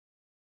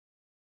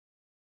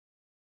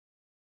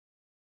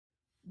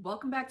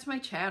Welcome back to my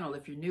channel.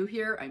 If you're new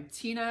here, I'm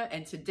Tina,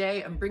 and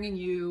today I'm bringing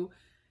you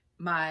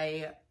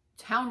my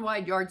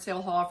town-wide yard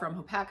sale haul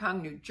from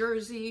Hopatcong, New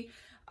Jersey.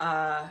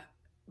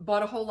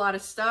 Bought a whole lot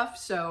of stuff,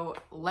 so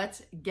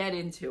let's get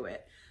into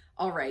it.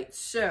 All right,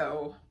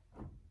 so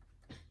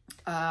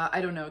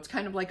I don't know, it's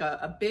kind of like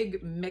a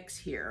big mix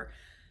here.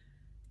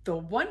 The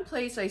one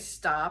place I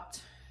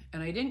stopped,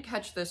 and I didn't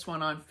catch this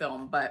one on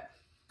film, but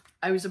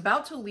I was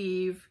about to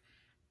leave.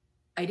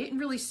 I didn't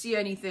really see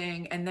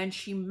anything, and then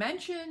she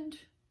mentioned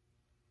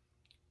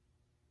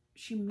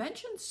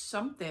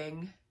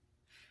something.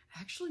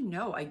 Actually,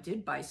 no, I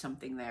did buy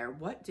something there.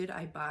 What did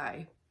I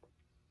buy?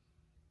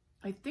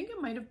 I think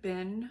it might have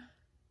been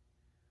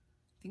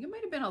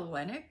a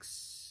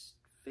Lennox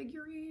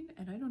figurine,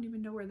 and I don't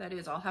even know where that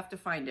is. I'll have to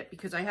find it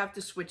because I have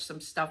to switch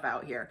some stuff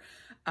out here.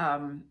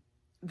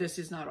 This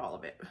is not all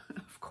of it.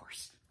 Of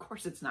course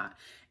it's not.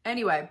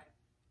 Anyway,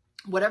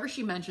 whatever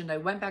she mentioned, I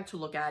went back to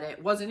look at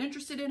it. Wasn't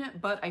interested in it,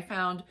 but I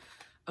found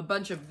a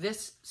bunch of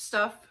this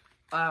stuff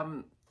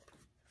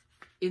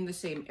in the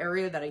same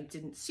area that I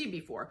didn't see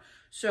before.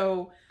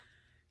 So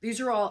these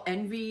are all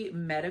Envy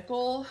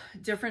Medical,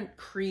 different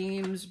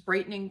creams,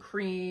 brightening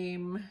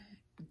cream,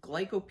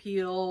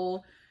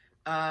 glycopeel,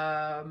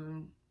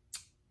 more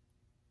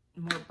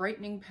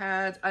brightening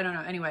pads. I don't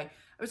know. Anyway,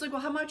 I was like,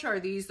 well, how much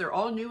are these? They're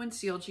all new and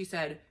sealed. She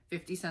said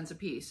 50 cents a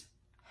piece.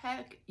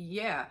 Heck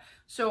yeah.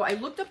 So I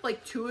looked up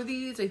like two of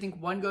these. I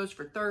think one goes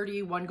for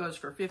 30, one goes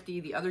for 50.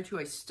 The other two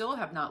I still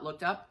have not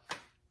looked up.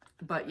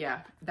 But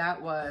yeah,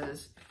 that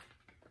was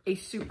a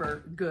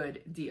super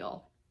good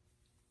deal.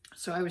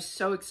 So I was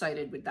so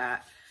excited with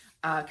that.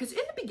 Because in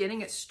the beginning,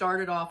 it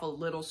started off a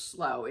little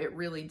slow. It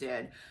really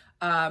did.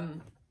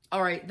 All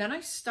right, then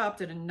I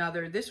stopped at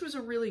another. This was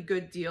a really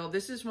good deal.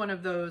 This is one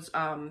of those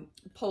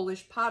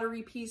Polish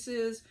pottery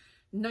pieces.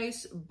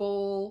 Nice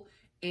bowl.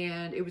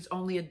 And it was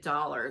only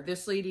 $1.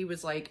 This lady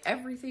was like,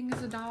 everything is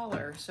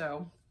 $1.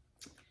 So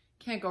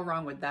can't go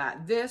wrong with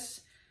that.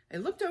 This, I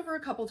looked over a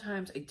couple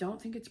times. I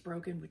don't think it's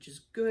broken, which is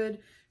good.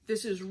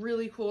 This is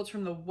really cool. It's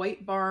from the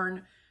White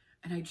Barn.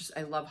 And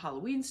I love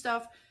Halloween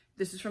stuff.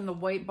 This is from the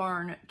White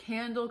Barn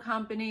Candle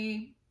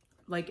Company,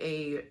 like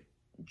a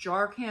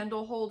jar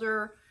candle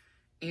holder.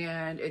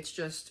 And it's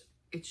just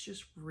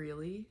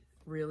really,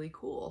 really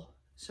cool.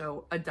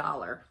 So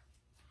 $1.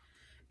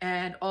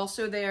 And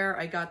also there,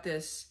 I got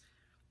this.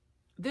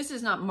 This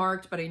is not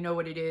marked, but I know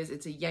what it is.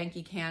 It's a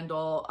Yankee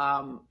Candle,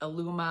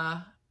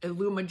 Illuma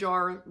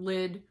jar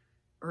lid,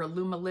 or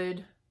Illuma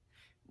lid,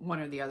 one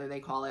or the other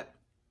they call it.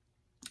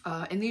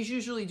 And these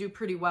usually do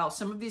pretty well.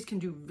 Some of these can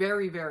do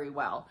very, very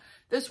well.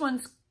 This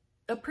one's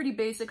a pretty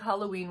basic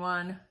Halloween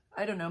one.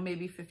 I don't know,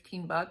 maybe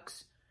 15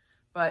 bucks.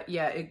 But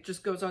yeah, it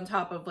just goes on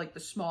top of like the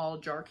small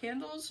jar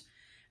candles.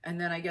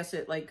 And then I guess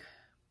it like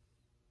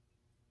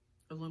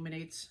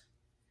illuminates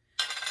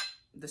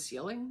the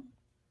ceiling.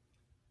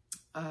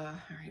 All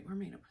right, where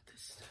am I gonna put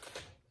this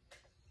stuff?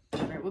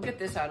 All right, we'll get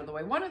this out of the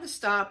way. One of the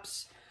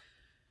stops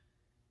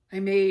I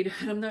made,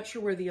 and I'm not sure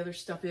where the other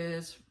stuff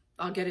is.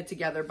 I'll get it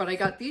together, but I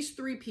got these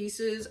 3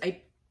 pieces.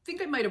 I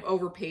think I might have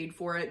overpaid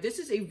for it. This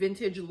is a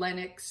vintage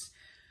Lennox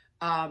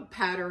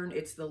pattern.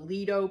 It's the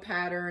Lido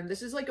pattern.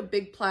 This is like a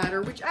big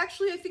platter, which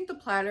actually I think the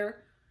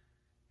platter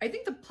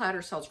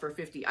sells for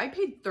 50. I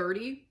paid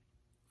 30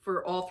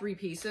 for all 3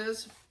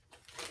 pieces,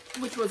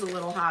 which was a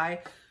little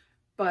high.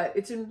 But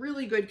it's in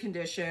really good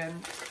condition.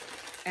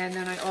 And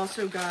then I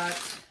also got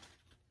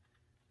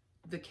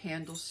the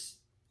candles.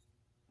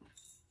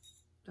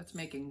 That's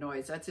making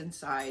noise. That's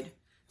inside.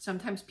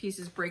 Sometimes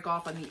pieces break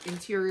off on the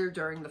interior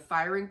during the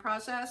firing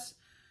process,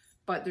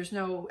 but there's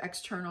no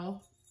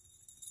external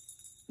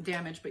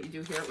damage, but you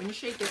do hear it when you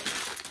shake it.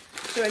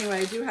 So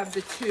anyway, I do have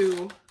the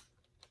 2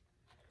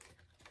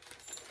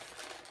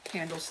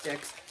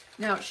 candlesticks.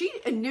 Now, she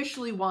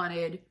initially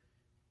wanted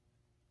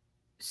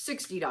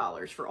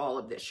 $60 for all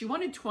of this. She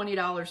wanted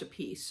 $20 a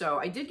piece. So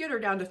I did get her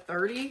down to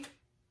 30.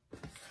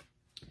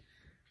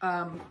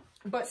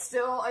 But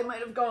still, I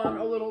might have gone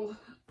a little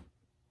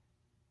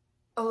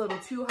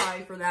too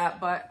high for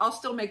that, but I'll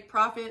still make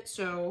profit.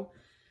 So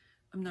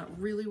I'm not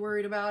really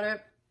worried about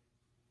it.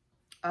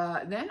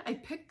 Then I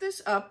picked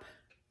this up.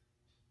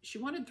 She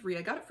wanted 3.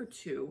 I got it for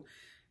 2.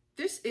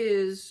 This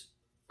is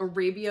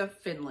Arabia,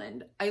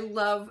 Finland. I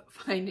love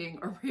finding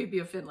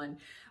Arabia, Finland.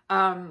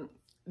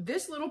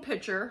 This little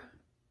picture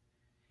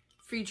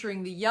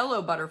featuring the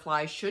yellow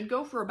butterfly should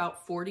go for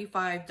about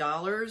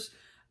 $45.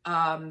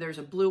 There's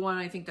a blue one,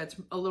 I think that's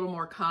a little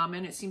more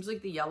common. It seems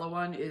like the yellow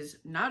one is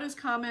not as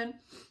common,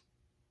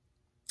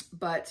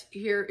 but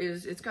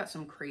it's got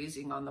some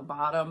crazing on the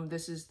bottom.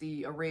 This is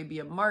the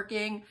Arabia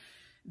marking.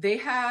 They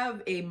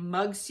have a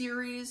mug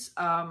series.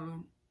 I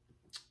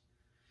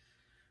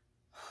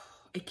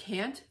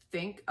can't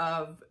think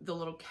of the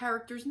little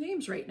characters'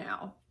 names right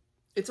now.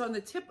 It's on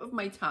the tip of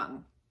my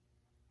tongue,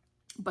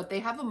 but they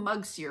have a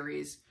mug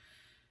series.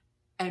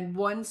 And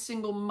one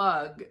single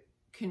mug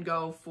can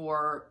go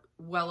for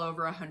well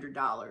over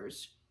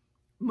 $100.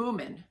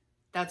 Moomin,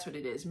 that's what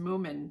it is.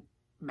 Moomin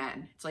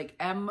Men. It's like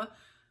M-O-O-M-A-N.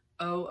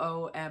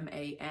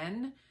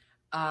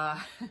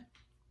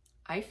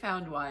 I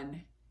found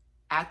one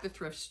at the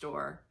thrift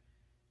store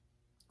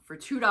for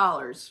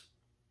 $2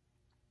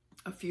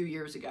 a few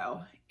years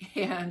ago.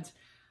 And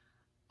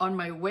on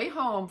my way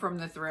home from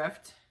the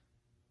thrift,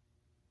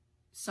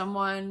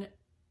 someone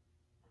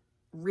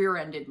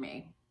rear-ended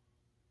me.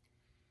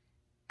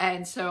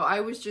 And so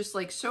I was just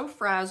like so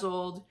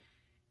frazzled,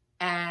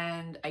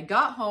 and I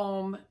got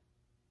home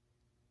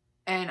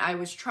and I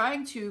was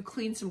trying to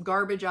clean some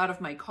garbage out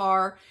of my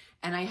car,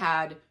 and I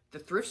had the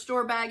thrift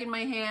store bag in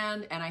my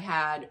hand and I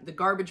had the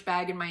garbage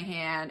bag in my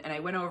hand, and I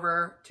went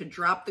over to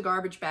drop the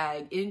garbage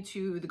bag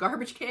into the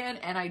garbage can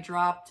and I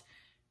dropped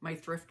my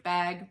thrift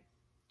bag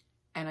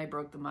and I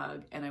broke the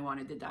mug and I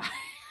wanted to die.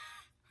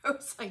 I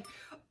was like,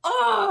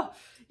 oh,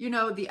 you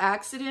know, the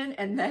accident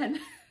and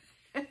then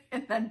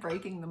and then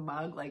breaking the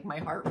mug, like my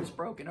heart was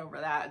broken over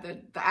that.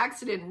 The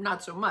accident,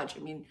 not so much. I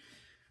mean,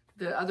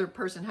 the other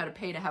person had to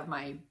pay to have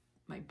my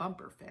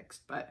bumper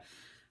fixed, but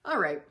all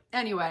right.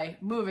 Anyway,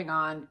 moving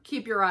on.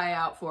 Keep your eye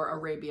out for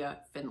Arabia,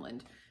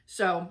 Finland.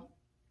 So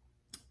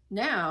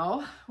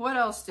now, what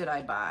else did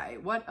I buy?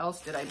 What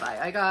else did I buy?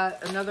 I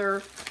got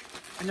another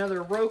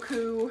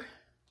Roku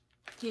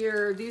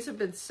here. These have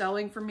been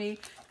selling for me.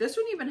 This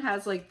one even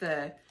has like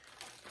the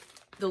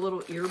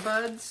little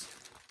earbuds.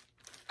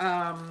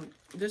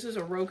 This is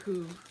a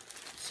Roku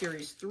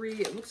Series 3.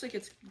 It looks like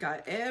it's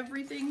got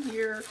everything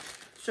here.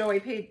 So I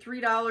paid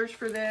 $3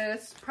 for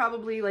this,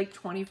 probably like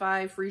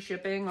 $25 free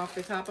shipping off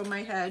the top of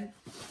my head.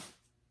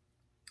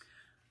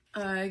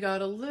 I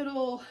got a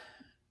little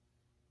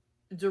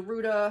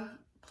Deruta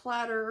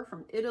platter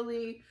from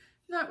Italy.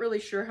 Not really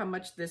sure how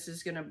much this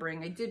is going to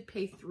bring. I did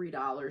pay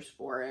 $3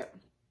 for it.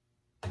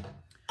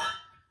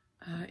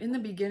 In the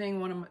beginning,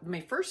 one of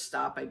my first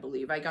stop, I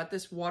believe, I got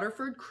this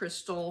Waterford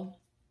crystal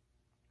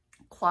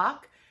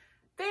clock.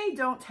 They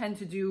don't tend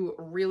to do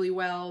really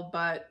well,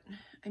 but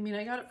I mean,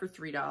 I got it for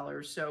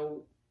 $3,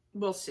 so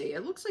we'll see.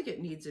 It looks like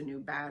it needs a new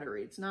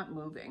battery. It's not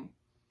moving.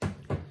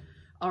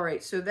 All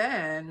right, so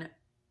then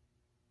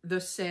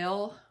the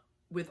sale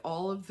with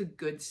all of the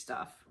good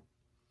stuff.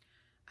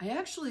 I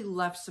actually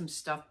left some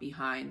stuff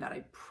behind that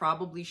I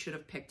probably should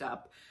have picked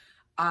up.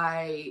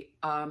 I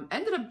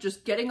ended up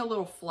just getting a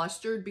little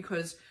flustered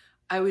because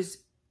I was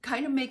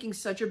kind of making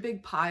such a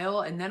big pile,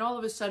 and then all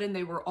of a sudden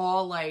they were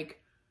all like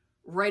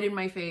right in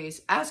my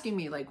face asking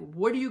me like,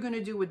 what are you going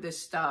to do with this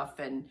stuff?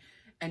 And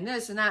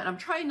this and that. And I'm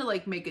trying to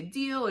like make a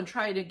deal and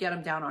try to get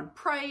them down on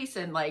price,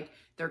 and like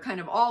they're kind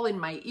of all in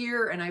my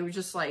ear, and I was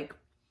just like,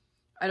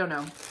 I don't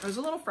know. I was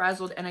a little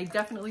frazzled, and I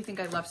definitely think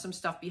I left some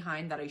stuff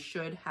behind that I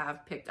should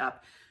have picked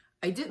up.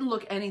 I didn't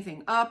look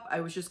anything up.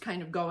 I was just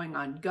kind of going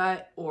on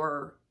gut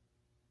or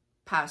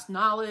past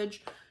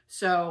knowledge.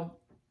 So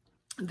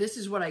this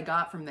is what I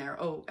got from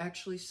there. Oh,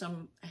 actually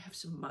I have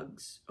some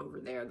mugs over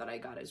there that I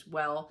got as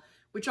well,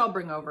 which I'll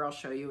bring over. I'll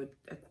show you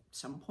at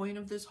some point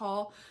of this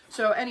haul.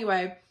 So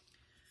anyway,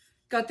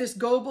 got this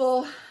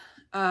Goebel,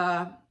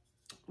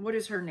 what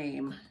is her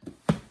name?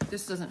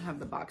 This doesn't have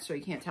the box, so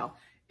you can't tell.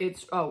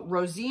 It's, oh,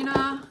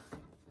 Rosina.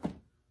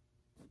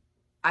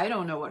 I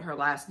don't know what her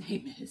last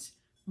name is,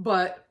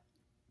 but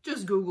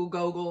just Google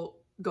Goebel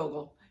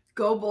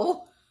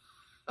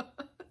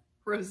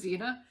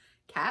Rosina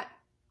cat,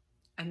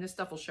 and this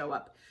stuff will show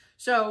up.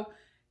 So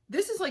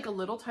this is like a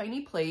little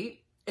tiny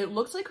plate. It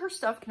looks like her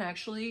stuff can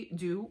actually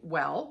do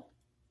well.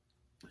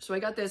 So I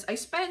got this. I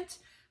spent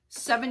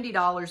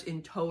 $70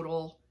 in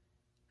total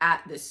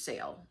at this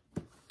sale.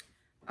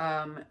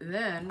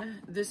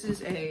 Then this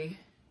is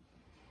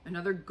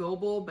another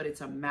Goebel, but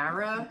it's a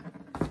Mara.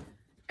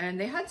 And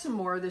they had some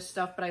more of this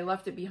stuff, but I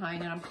left it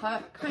behind, and I'm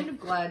kind of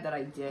glad that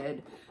I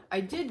did. I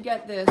did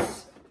get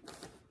this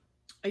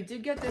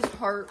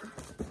heart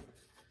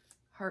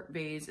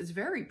vase. It's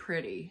very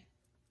pretty.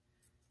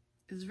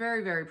 It's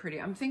very, very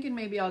pretty. I'm thinking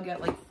maybe I'll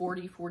get like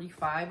 40,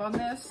 45 on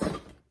this.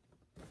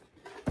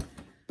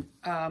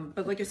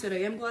 But like I said, I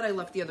am glad I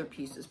left the other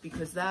pieces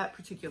because that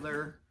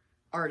particular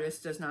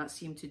artist does not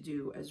seem to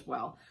do as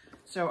well.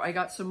 So I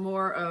got some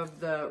more of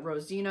the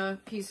Rosina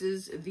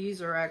pieces.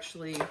 These are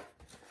actually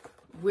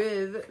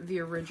with the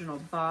original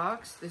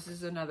box. This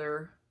is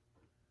another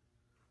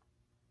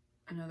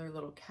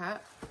little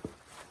cat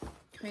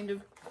kind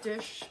of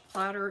dish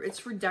platter. It's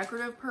for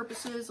decorative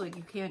purposes, like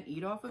you can't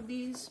eat off of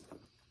these.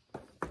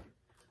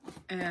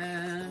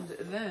 And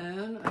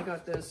then I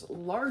got this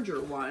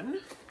larger one.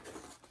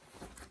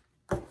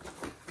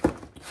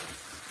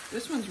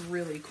 This one's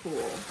really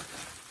cool.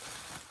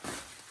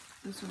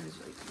 This one is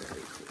like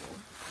very cool.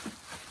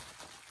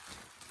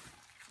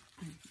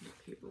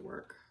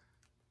 Paperwork.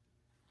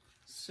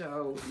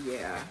 So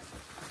yeah,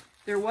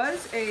 there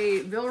was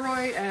a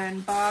Villeroy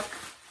and Boch,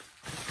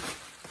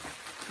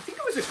 I think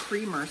it was a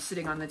creamer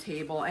sitting on the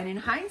table, and in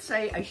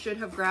hindsight I should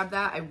have grabbed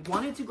that. I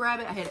wanted to grab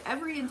it. I had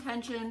every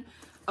intention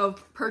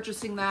of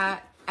purchasing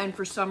that, and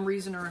for some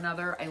reason or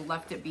another I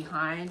left it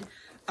behind.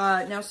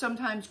 Now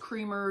sometimes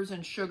creamers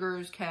and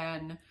sugars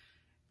can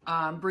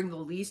bring the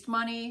least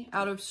money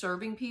out of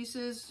serving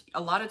pieces.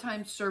 A lot of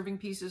times serving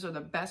pieces are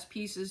the best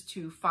pieces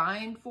to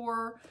find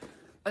for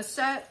a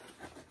set,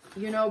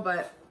 you know,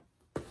 but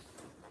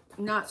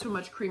not so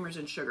much creamers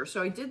and sugar.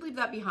 So I did leave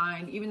that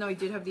behind, even though I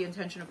did have the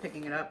intention of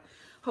picking it up.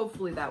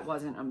 Hopefully that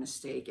wasn't a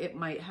mistake. It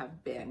might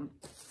have been.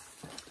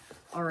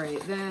 All right,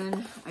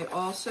 then I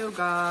also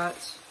got,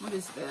 what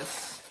is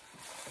this?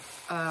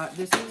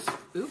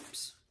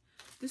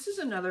 This is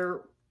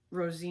another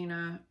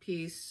Rosina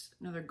piece,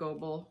 another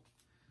Goebel,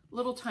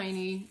 little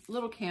tiny,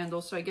 little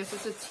candle. So I guess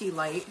it's a tea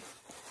light.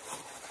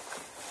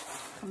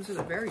 Comes with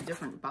a very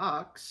different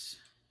box.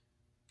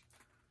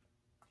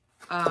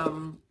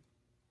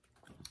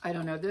 I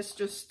don't know, this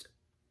just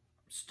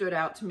stood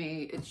out to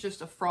me. It's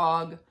just a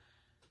frog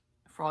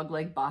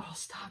leg bottle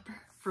stopper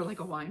for like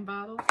a wine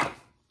bottle.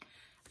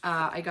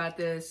 I got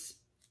this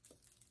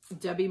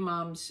Debbie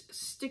Mom's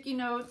sticky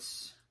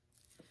notes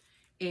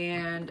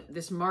and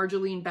this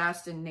Marjolaine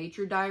Baston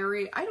Nature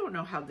Diary. I don't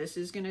know how this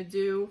is gonna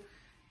do,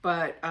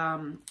 but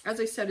as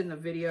I said in the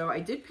video, I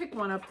did pick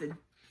one up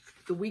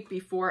the week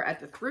before at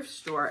the thrift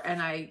store,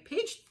 and I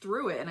paged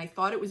through it and I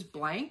thought it was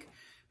blank,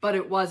 but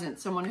it wasn't.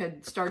 Someone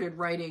had started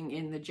writing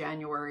in the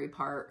January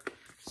part,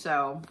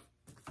 so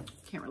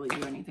can't really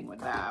do anything with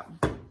that.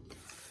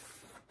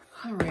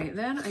 All right,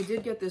 then I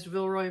did get this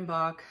Villeroy &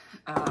 Boch.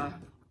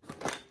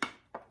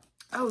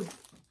 Oh,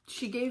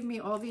 she gave me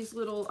all these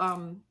little,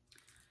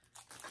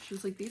 she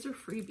was like, these are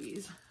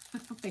freebies.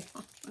 I'm like,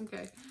 oh,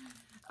 okay.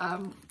 I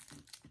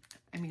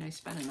mean, I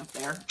spent enough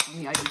there.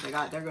 The items I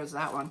got, there goes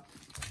that one.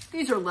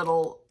 These are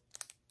little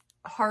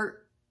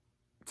heart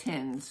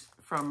tins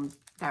from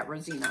that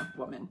Rosina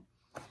woman.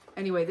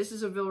 Anyway, this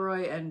is a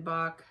Villeroy &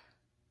 Boch.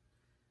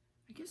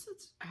 I guess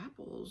it's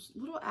apples.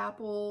 Little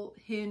apple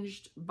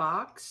hinged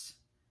box.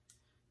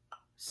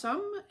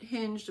 Some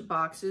hinged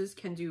boxes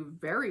can do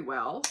very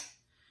well.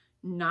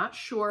 Not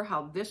sure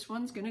how this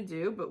one's gonna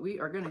do, but we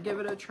are gonna give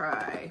it a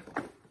try.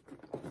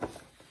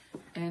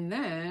 And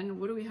then,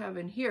 what do we have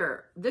in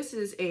here? This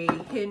is a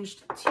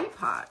hinged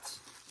teapot.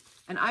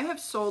 And I have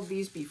sold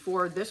these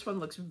before. This one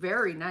looks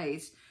very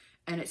nice,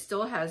 and it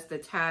still has the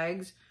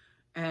tags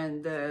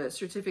and the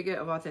certificate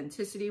of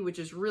authenticity, which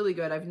is really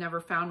good. I've never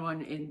found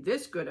one in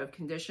this good of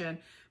condition,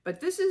 but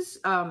this is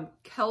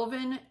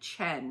Kelvin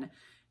Chen.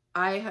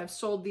 I have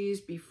sold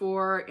these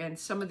before, and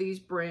some of these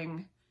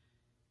bring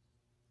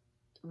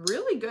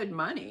really good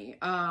money.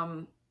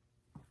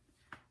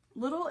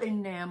 Little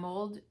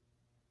enameled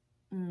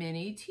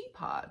mini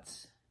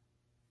teapots.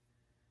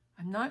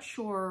 I'm not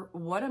sure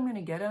what I'm going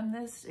to get on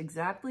this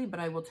exactly, but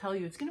I will tell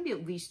you it's going to be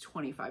at least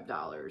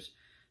 $25.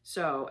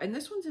 So, and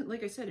this one's,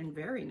 like I said, in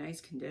very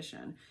nice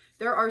condition.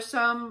 There are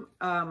some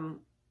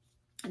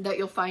that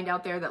you'll find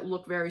out there that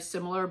look very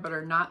similar, but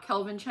are not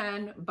Kelvin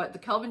Chen, but the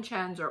Kelvin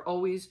Chens are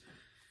always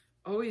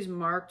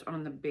marked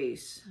on the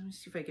base. Let me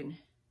see if I can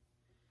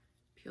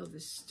peel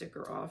this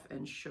sticker off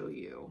and show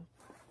you.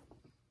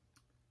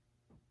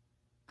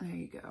 There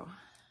you go.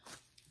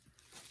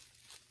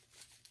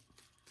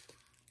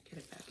 Get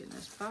it back in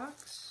this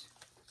box.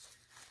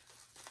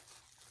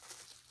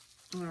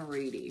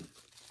 Alrighty.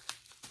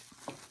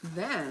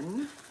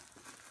 Then,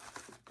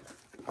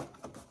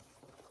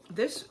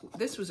 this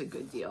was a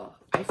good deal.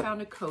 I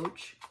found a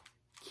Coach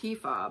key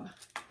fob,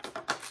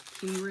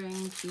 key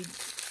ring, key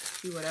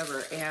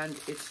whatever, and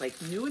it's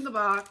like new in the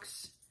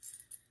box.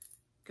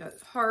 Got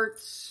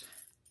hearts,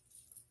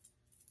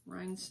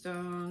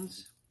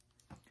 rhinestones.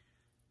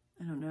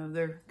 I don't know,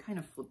 they're kind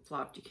of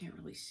flip-flopped. You can't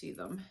really see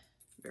them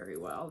very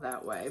well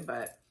that way,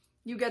 but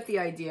you get the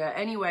idea.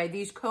 Anyway,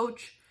 these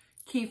Coach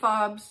key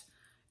fobs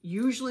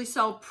usually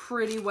sell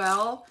pretty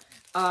well,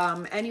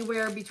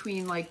 anywhere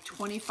between like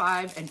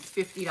 $25 and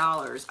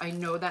 $50. I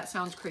know that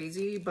sounds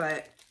crazy,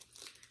 but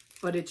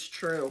it's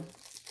true.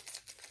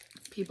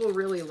 People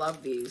really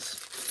love these.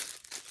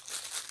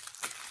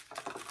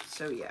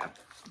 So yeah,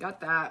 got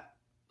that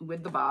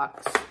with the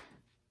box.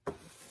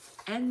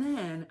 And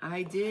then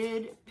I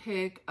did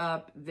pick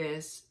up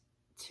this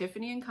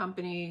Tiffany &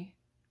 Company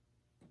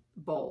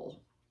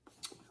bowl,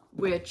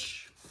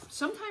 which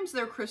sometimes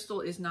their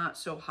crystal is not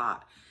so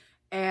hot.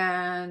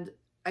 And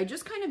I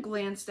just kind of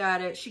glanced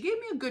at it. She gave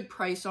me a good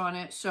price on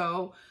it,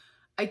 so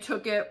I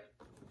took it.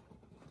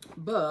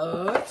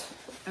 But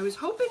I was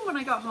hoping when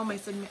I got home, I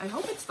said, I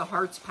hope it's the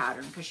hearts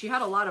pattern, because she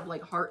had a lot of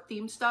like heart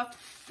themed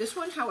stuff. This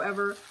one,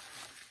 however,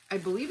 I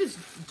believe is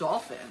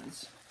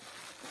dolphins.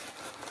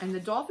 And the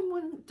dolphin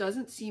one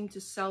doesn't seem to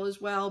sell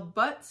as well,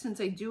 but since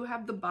I do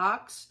have the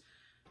box,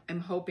 I'm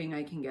hoping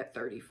I can get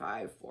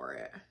 $35 for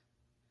it.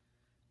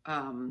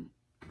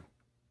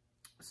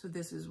 So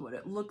this is what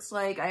it looks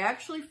like. I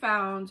actually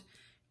found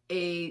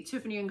a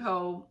Tiffany &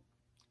 Co.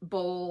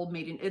 bowl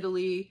made in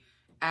Italy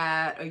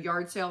at a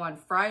yard sale on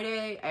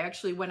Friday. I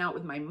actually went out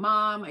with my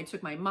mom. I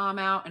took my mom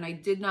out, and I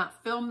did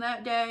not film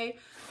that day,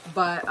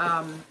 but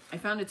I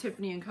found a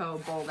Tiffany & Co.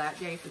 bowl that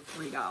day for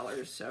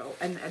 $3. So,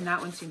 and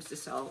that one seems to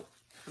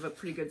have a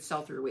pretty good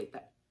sell-through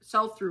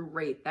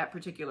rate, that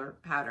particular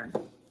pattern.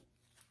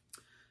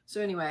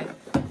 So anyway,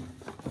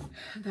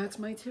 that's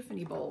my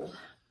Tiffany bowl.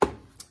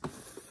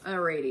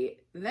 Alrighty,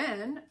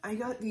 then I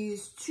got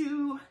these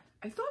two.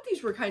 I thought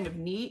these were kind of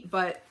neat,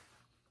 but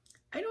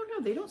I don't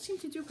know. They don't seem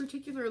to do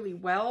particularly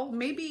well.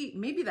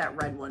 Maybe that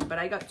red one, but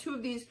I got two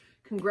of these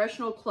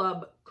Congressional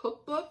Club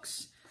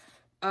cookbooks.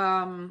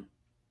 I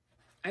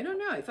don't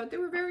know. I thought they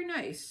were very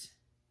nice.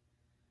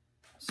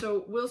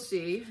 So we'll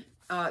see.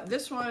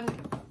 This one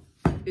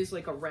is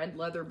like a red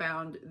leather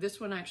bound.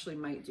 This one actually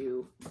might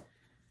do.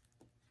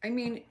 I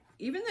mean,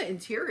 even the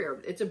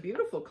interior, it's a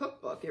beautiful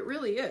cookbook. It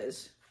really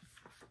is.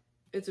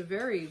 It's a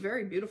very,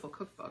 very beautiful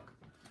cookbook.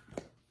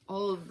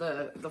 All of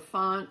the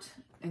font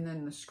and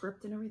then the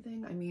script and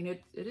everything. I mean,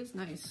 it is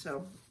nice.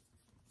 So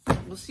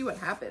we'll see what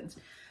happens.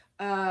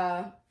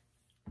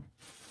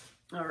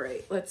 All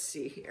right, let's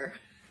see here.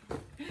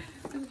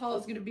 This haul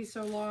is going to be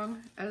so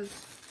long as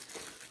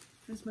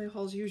my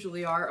hauls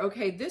usually are.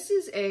 Okay, this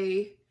is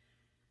a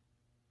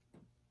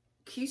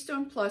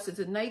Keystone Plus. It's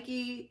a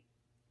Nike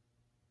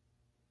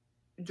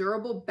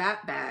durable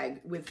bat bag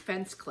with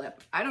fence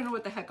clip. I don't know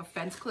what the heck a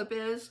fence clip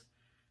is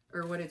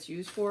or what it's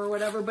used for or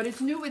whatever, but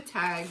it's new with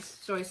tags.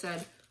 So I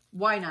said,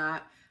 why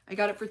not? I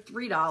got it for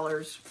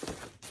 $3.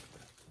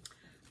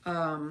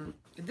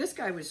 This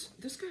guy was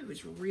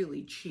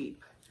really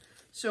cheap.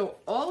 So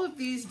all of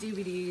these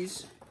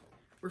DVDs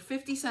were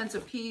 50 cents a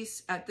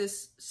piece at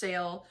this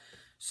sale.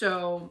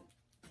 So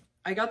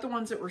I got the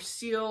ones that were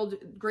sealed: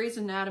 Grey's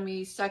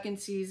Anatomy, 2nd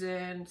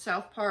season,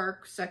 South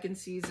Park, 2nd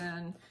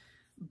season,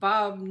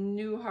 Bob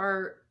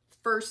Newhart,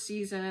 1st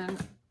season.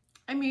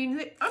 I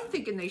mean, I'm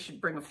thinking they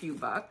should bring a few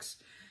bucks.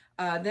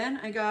 Then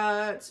I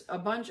got a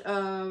bunch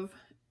of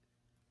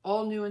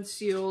all new and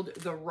sealed,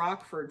 the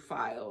Rockford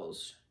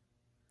Files.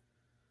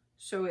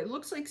 So it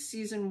looks like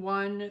season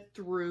 1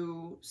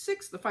 through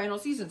 6, the final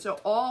season.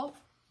 So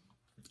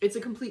it's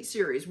a complete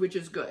series, which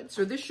is good.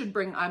 So this should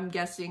bring, I'm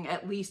guessing,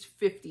 at least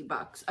 50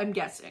 bucks. I'm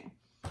guessing.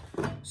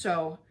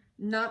 So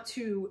not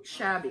too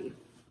shabby.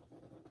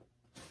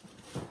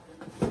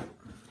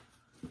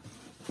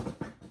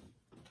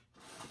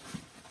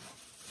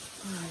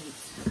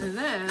 And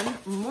then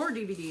more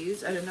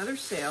DVDs at another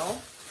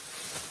sale.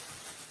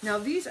 Now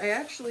these I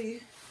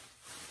actually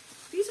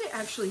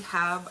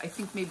have, I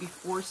think maybe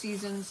 4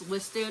 seasons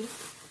listed,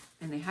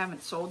 and they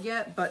haven't sold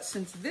yet. But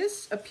since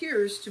this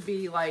appears to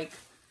be like,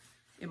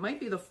 it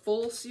might be the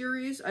full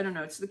series. I don't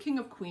know. It's the King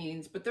of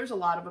Queens, but there's a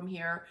lot of them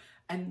here.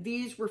 And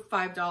these were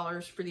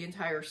 $5 for the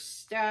entire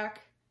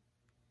stack.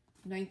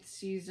 9th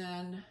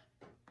season.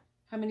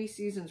 How many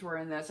seasons were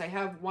in this? I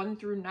have 1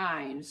 through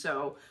 9.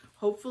 So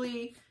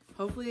hopefully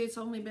it's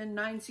only been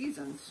 9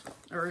 seasons,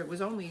 or it was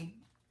only,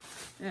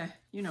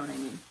 you know what I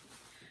mean.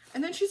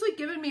 And then she's like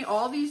giving me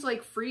all these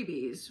like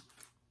freebies.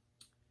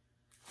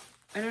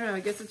 I don't know. I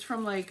guess it's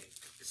from like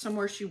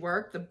somewhere she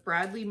worked, the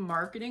Bradley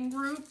Marketing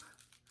Group.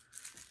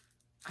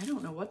 I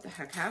don't know what the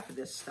heck half of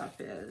this stuff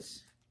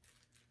is,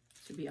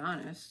 to be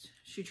honest.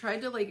 She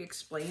tried to like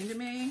explain to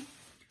me.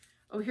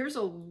 Oh, here's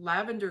a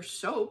lavender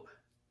soap.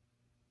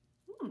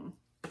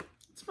 It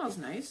smells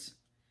nice.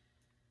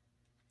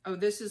 Oh,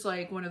 this is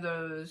like one of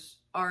those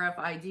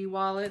RFID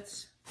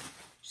wallets.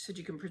 She said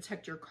you can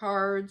protect your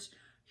cards.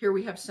 Here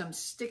we have some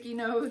sticky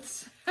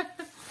notes. I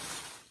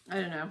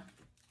don't know.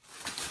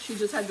 She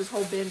just had this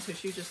whole bin, so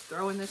she's just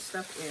throwing this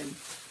stuff in.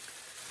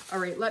 All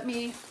right, let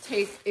me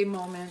take a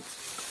moment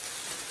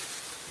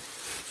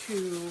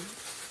to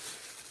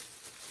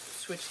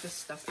switch this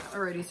stuff out.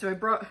 Alrighty, so I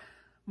brought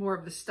more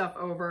of the stuff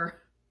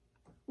over.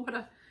 What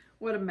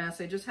a mess.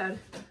 I just had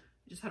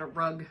a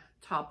rug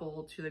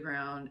topple to the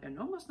ground and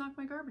almost knocked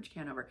my garbage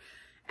can over.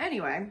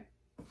 Anyway,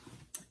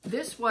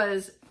 this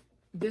was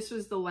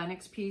the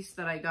Lennox piece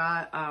that I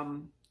got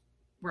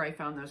where I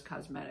found those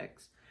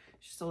cosmetics.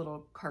 Just a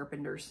little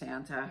carpenter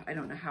Santa. I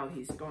don't know how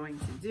he's going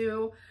to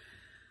do.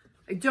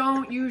 I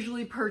don't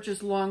usually purchase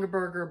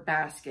Longaberger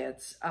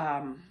baskets.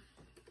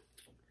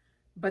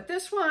 But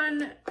this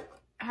one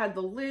had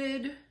the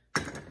lid.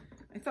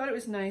 I thought it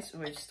was nice.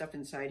 Oh, I have stuff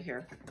inside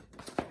here.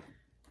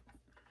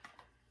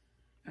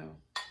 Oh,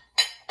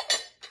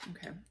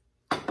 okay.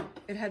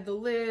 It had the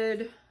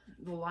lid,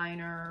 the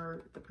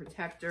liner, the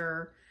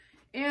protector,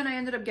 and I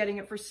ended up getting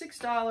it for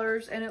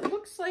 $6, and it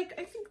looks like,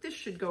 I think this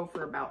should go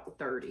for about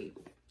 $30.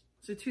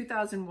 It's a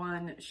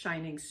 2001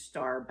 Shining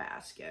Star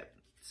basket.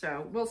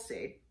 So we'll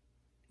see.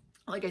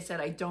 Like I said,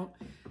 I don't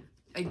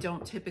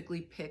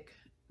typically pick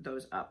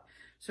those up.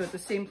 So at the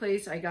same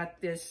place, I got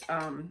this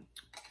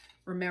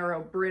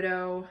Romero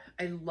Brito.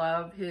 I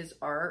love his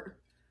art.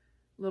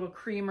 Little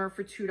creamer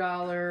for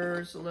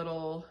 $2, a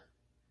little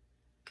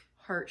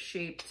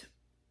heart-shaped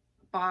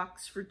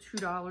box for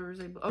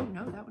 $2. Oh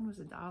no, that one was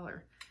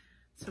 $1.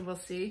 So we'll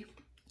see.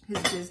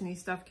 His Disney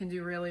stuff can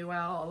do really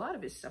well. A lot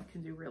of his stuff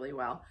can do really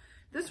well.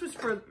 This was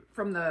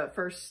from the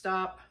First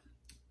Stop.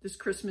 This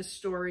Christmas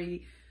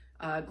Story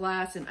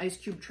glass and ice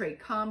cube tray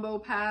combo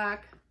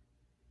pack.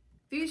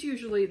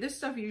 This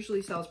stuff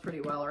usually sells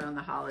pretty well around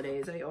the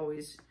holidays. I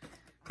always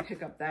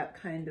pick up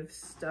that kind of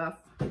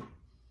stuff.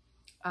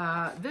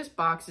 This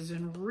box is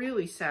in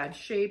really sad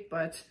shape,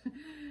 but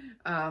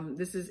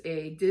this is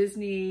a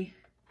Disney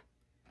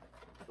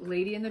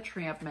Lady and the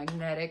Tramp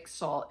magnetic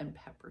salt and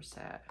pepper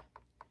set.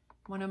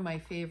 One of my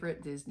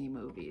favorite Disney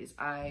movies.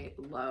 I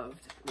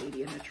loved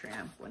Lady and the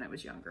Tramp when I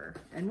was younger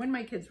and when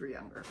my kids were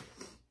younger.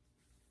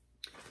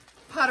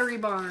 Pottery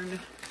Barn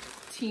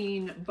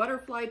teen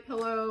butterfly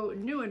pillow,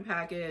 new in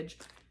package.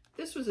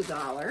 This was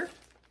 $1.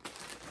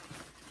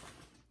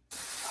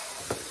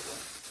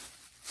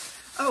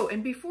 Oh,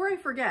 and before I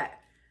forget,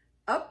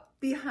 up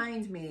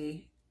behind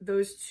me,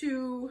 those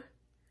two,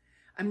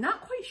 I'm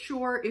not quite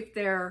sure if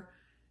they're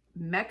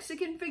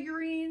Mexican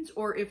figurines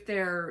or if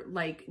they're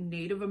like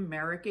Native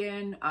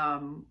American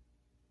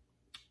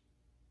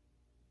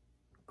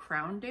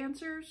crown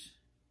dancers.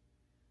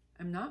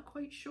 I'm not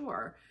quite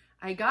sure.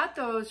 I got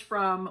those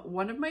from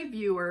one of my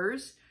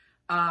viewers.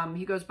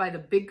 He goes by the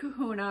Big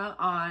Kahuna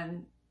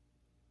on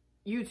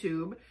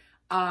YouTube.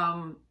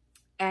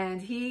 And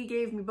he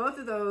gave me both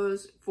of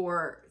those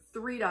for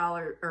 $8,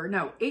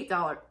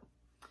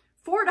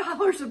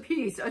 $4 a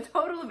piece, a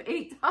total of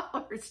 $8.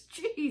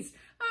 Jeez.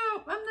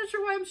 Oh, I'm not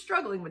sure why I'm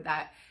struggling with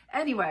that.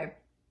 Anyway,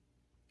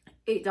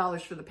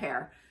 $8 for the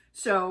pair.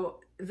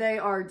 So they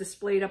are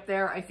displayed up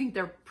there. I think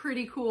they're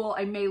pretty cool.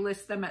 I may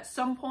list them at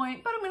some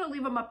point, but I'm going to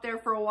leave them up there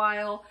for a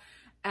while.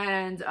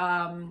 And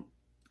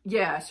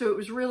yeah, so it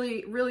was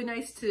really, really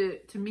nice to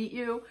meet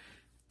you.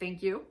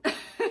 Thank you.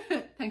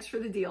 Thanks for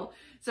the deal.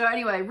 So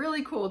anyway,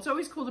 really cool. It's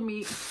always cool to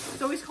meet.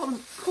 It's always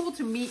cool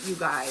to meet you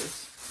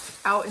guys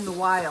out in the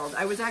wild.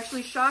 I was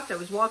actually shocked. I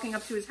was walking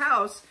up to his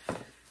house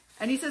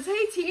and he says,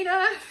 "Hey,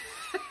 Tina."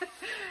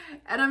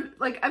 And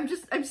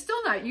I'm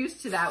still not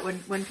used to that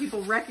when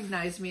people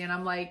recognize me and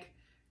I'm like,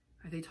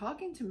 are they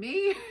talking to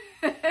me?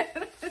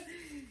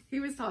 He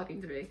was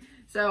talking to me.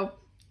 So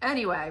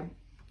anyway,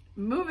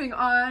 moving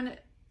on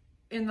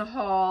in the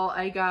haul,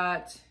 I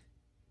got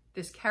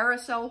this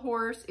carousel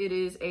horse. It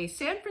is a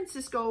San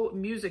Francisco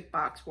music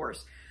box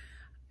horse.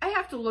 I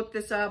have to look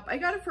this up. I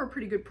got it for a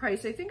pretty good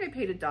price. I think I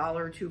paid $1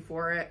 or $2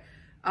 for it.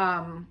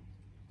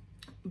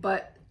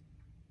 But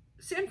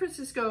San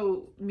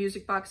Francisco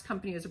Music Box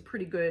Company is a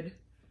pretty good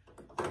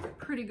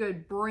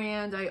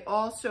brand. I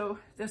also,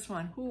 this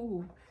one,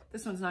 ooh,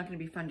 this one's not going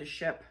to be fun to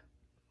ship.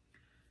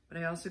 But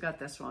I also got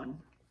this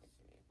one.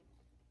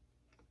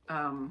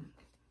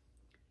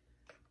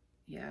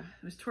 Yeah,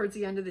 it was towards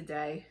the end of the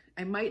day.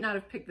 I might not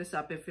have picked this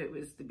up if it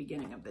was the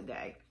beginning of the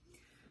day.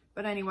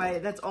 But anyway,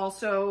 that's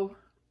also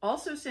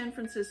San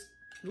Francisco.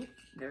 Oop,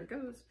 there it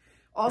goes.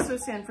 Also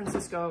San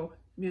Francisco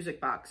Music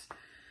Box.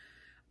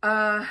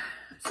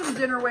 Some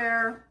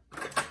dinnerware.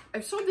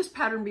 I've sold this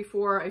pattern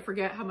before. I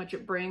forget how much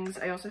it brings.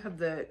 I also have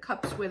the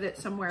cups with it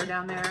somewhere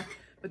down there.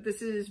 But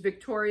this is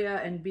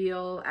Victoria and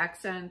Beale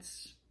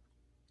accents.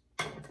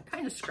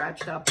 Kind of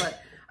scratched up,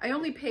 but I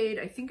only paid,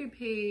 I think I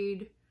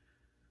paid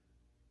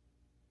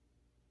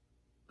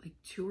like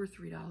 $2 or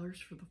 $3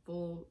 for the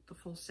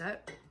full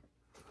set.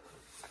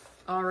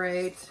 All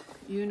right,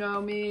 you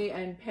know me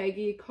and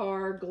Peggy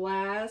Carr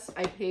glass.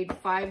 I paid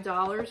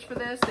 $5 for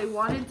this. They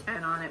wanted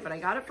 10 on it, but I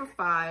got it for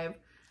 $5.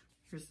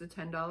 Here's the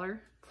 $10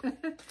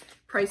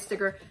 price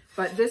sticker.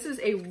 But this is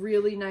a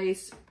really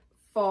nice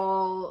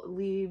fall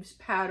leaves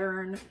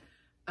pattern.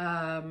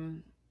 I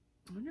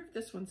wonder if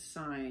this one's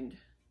signed.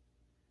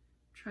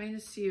 I'm trying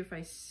to see if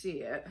I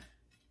see it.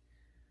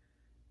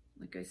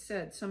 Like I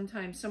said,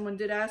 sometimes someone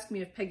did ask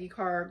me if Peggy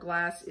Carr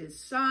glass is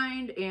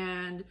signed,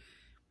 and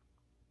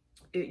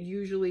it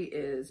usually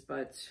is,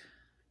 but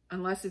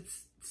unless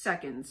it's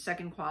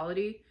second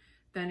quality,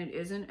 then it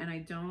isn't, and I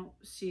don't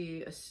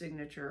see a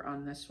signature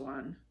on this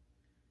one.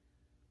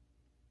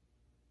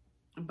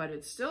 But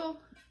it's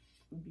still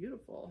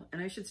beautiful,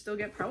 and I should still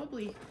get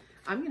probably,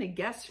 I'm going to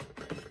guess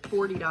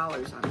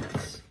 $40 on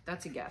this.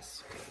 That's a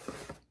guess.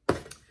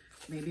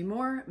 Maybe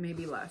more,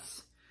 maybe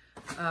less.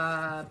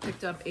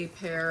 Picked up a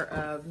pair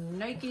of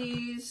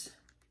Nikes.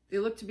 They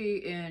look to be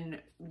in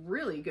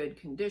really good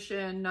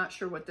condition. Not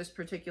sure what this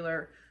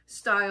particular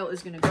style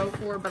is going to go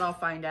for, but I'll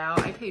find out.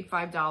 I paid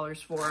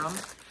 $5 for them.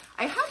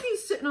 I have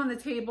these sitting on the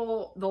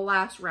table, the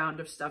last round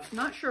of stuff.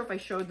 Not sure if I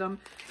showed them.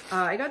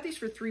 I got these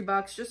for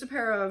 $3. Just a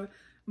pair of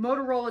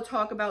Motorola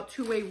Talkabout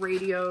two-way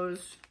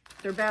radios.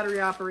 They're battery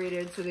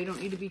operated, so they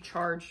don't need to be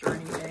charged or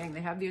anything.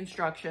 They have the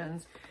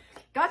instructions.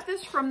 Got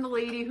this from the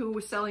lady who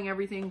was selling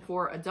everything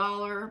for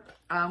 $1,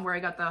 where I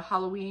got the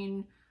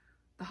Halloween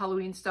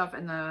stuff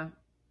and the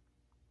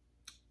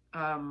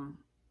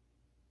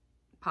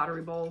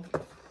pottery bowl.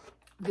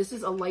 This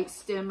is a Light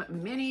Stim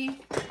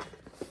Mini.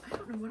 I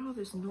don't know what all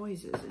this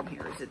noise is in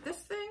here. Is it this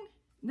thing?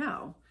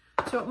 No.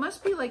 So it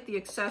must be like the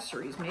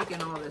accessories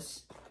making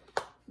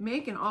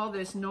all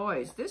this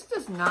noise. This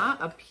does not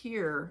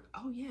appear.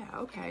 Oh yeah,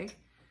 okay.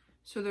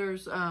 So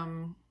there's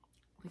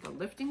like a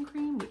lifting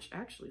cream, which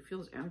actually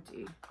feels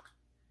empty.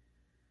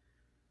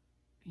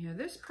 Yeah,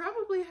 this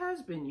probably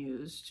has been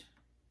used.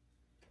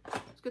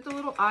 Let's get the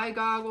little eye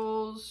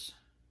goggles.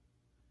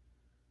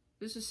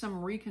 This is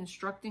some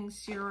reconstructing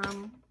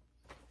serum.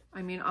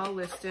 I mean, I'll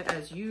list it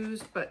as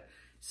used, but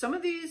some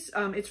of these,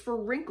 it's for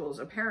wrinkles,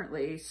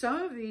 apparently.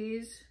 Some of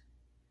these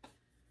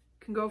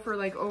can go for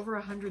like over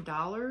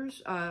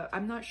 $100.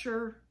 I'm not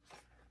sure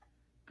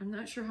how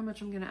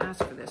much I'm gonna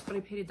ask for this, but I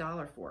paid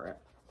 $1 for it.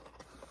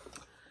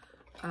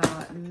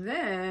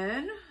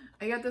 Then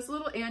I got this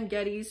little Ann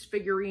Geddes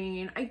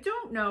figurine. I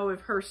don't know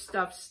if her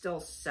stuff still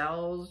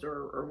sells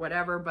or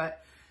whatever,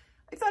 but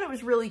I thought it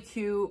was really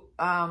cute.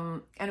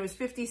 And it was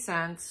 50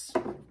 cents.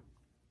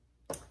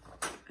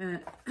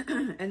 And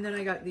then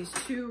I got these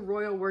two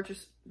Royal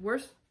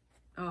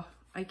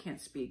I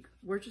can't speak.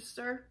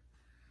 Worcester?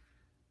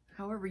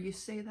 However you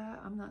say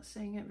that, I'm not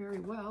saying it very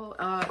well.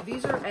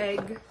 These are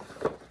egg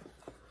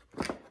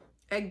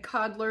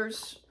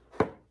coddlers.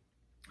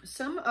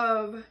 Some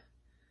of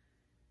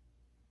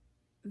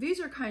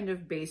these are kind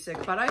of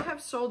basic, but I have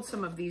sold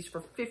some of these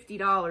for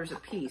 $50 a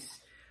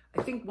piece.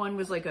 I think one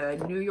was like a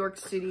New York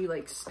City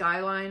like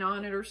skyline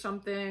on it or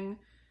something.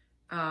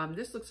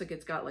 This looks like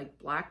it's got like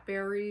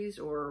blackberries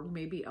or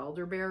maybe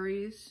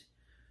elderberries.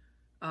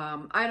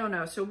 I don't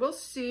know. So we'll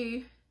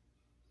see.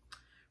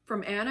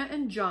 From Anna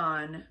and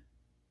John,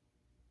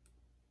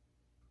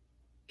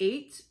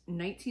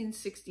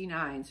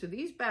 1969. So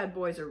these bad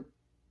boys are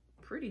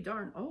pretty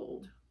darn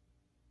old.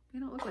 They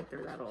don't look like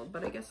they're that old,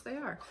 but I guess they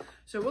are.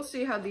 So we'll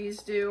see how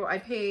these do. I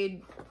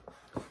paid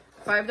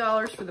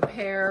 $5 for the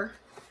pair.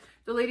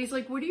 The lady's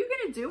like, what are you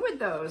going to do with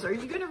those? Are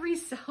you going to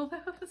resell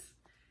those?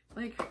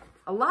 Like,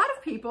 a lot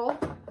of people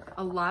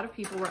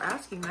were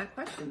asking that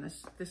question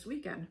this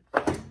weekend.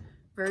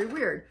 Very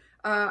weird.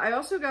 I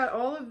also got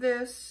all of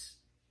this.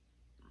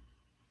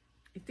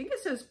 I think it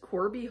says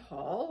Corby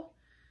Hall,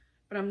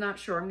 but I'm not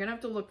sure. I'm going to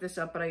have to look this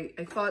up, but I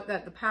thought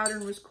that the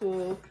pattern was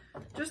cool.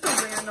 Just a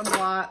random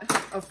lot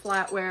of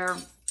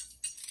flatware.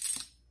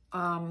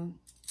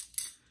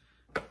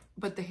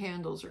 But the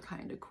handles are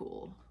kind of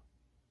cool.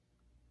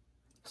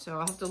 So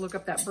I'll have to look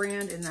up that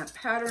brand and that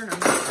pattern. I'm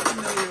not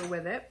familiar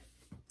with it.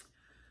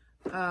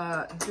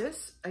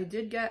 This I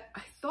did get.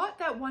 I thought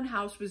that one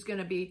house was going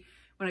to be,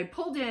 when I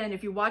pulled in,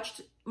 if you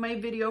watched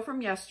my video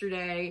from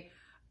yesterday,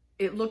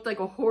 it looked like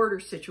a hoarder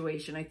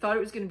situation. I thought it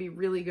was going to be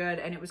really good,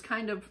 and it was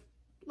kind of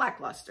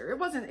lackluster. It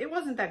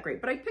wasn't that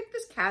great, but I picked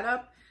this cat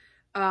up.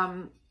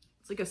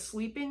 It's like a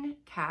sleeping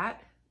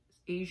cat,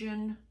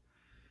 Asian,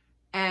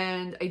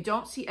 and I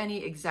don't see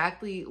any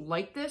exactly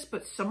like this,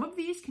 but some of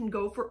these can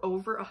go for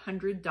over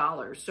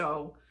 $100.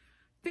 So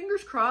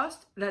fingers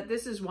crossed that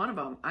this is one of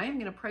them. I am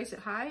going to price it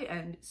high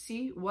and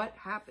see what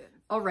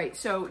happens. All right.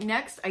 So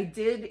next I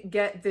did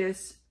get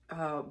this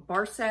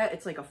bar set.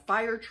 It's like a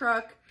fire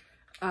truck.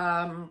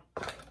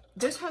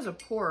 This has a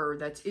pourer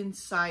that's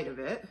inside of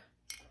it.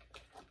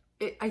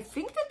 I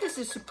think that this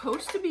is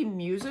supposed to be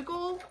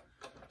musical.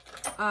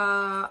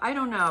 I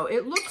don't know.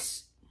 It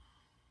looks,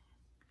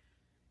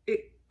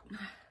 it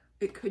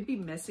could be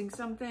missing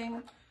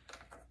something.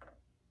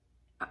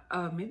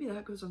 Maybe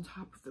that goes on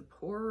top of the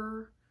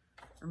pourer,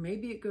 or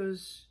maybe it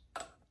goes,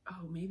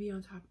 oh, maybe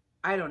on top.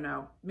 I don't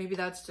know. Maybe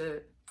that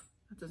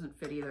doesn't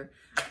fit either.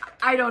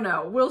 I don't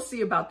know. We'll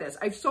see about this.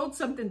 I've sold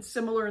something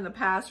similar in the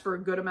past for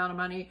a good amount of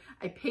money.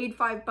 I paid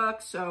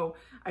 $5, so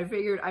I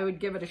figured I would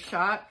give it a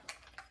shot.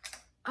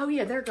 Oh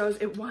yeah, there it goes.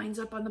 It winds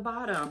up on the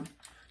bottom.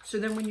 So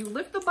then when you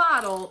lift the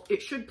bottle,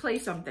 it should play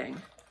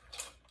something.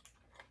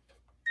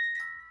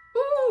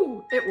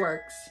 Ooh, it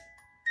works.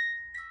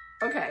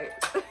 Okay.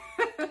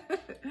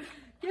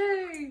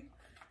 Yay.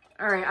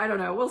 All right, I don't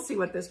know. We'll see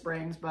what this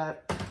brings,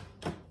 but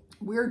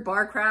weird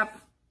bar crap.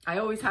 I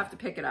always have to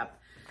pick it up.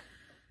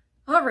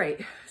 All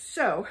right,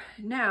 so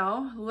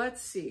now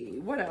let's see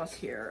what else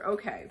here.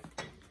 Okay,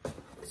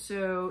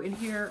 so in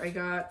here I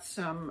got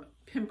some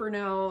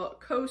Pimpernel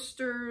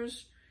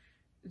coasters.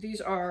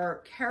 These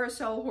are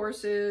carousel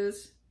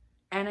horses,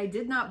 and I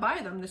did not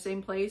buy them the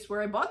same place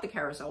where I bought the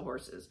carousel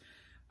horses.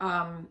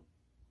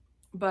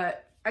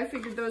 But I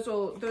figured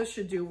those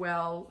should do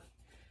well.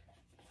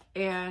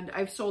 And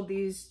I've sold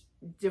these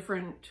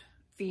different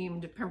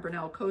themed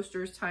Pimpernel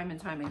coasters time and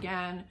time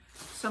again.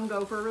 Some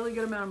go for a really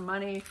good amount of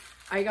money.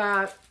 I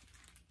got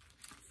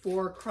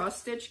 4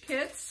 cross-stitch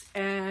kits,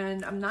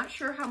 and I'm not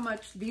sure how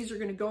much these are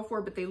going to go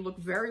for, but they look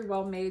very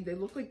well made. They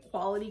look like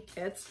quality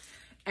kits,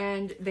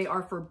 and they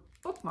are for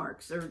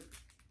bookmarks, or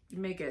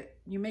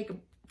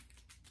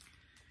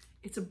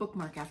it's a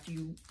bookmark after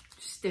you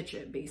stitch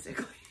it,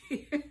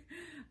 basically.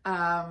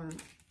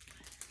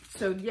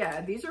 So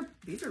yeah, these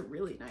are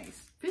really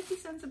nice. 50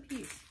 cents a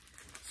piece.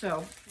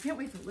 So I can't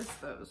wait to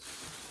list those.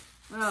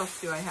 What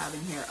else do I have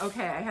in here?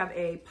 Okay, I have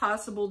a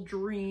Possible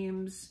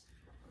Dreams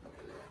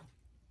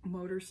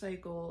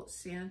motorcycle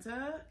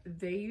Santa.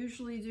 They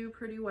usually do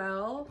pretty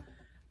well.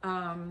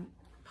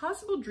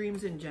 Possible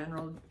Dreams in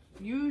general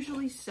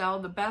usually sell.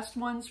 The best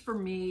ones for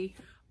me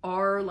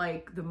are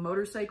like the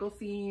motorcycle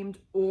themed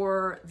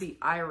or the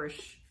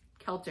Irish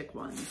Celtic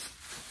ones.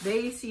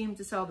 They seem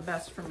to sell the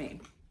best for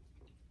me.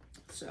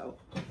 So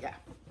yeah.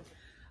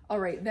 All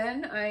right,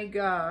 then I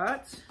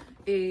got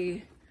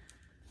a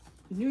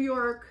New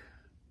York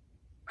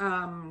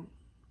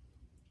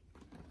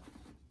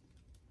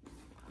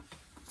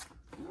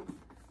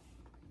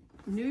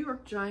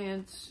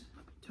Giant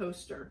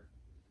toaster.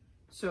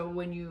 So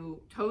when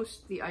you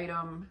toast the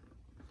item,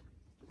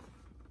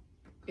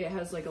 it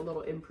has like a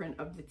little imprint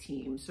of the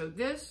team. So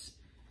this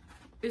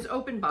is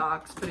open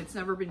box, but it's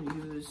never been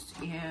used,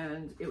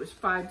 and it was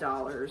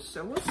 $5.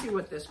 So we'll see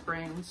what this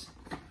brings.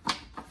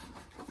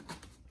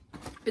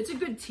 It's a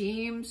good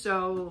team,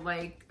 so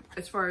like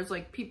as far as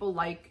like people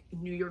like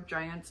New York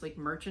Giants, like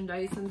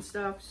merchandise and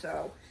stuff.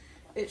 So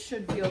it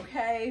should be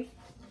okay.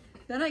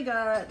 Then I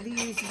got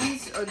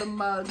these are the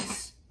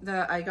mugs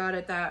that I got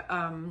at that,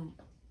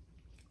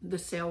 the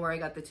sale where I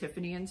got the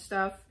Tiffany and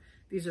stuff.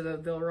 These are the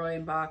Villeroy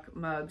and Bach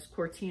mugs,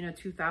 Cortina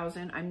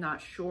 2000. I'm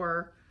not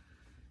sure.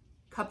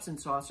 Cups and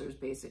saucers,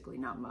 basically,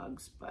 not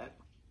mugs, but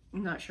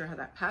I'm not sure how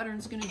that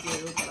pattern's gonna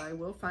do, but I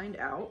will find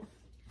out.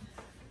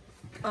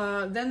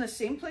 Then the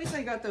same place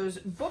I got those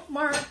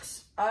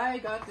bookmarks, I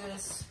got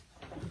this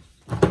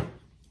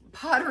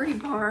Pottery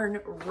Barn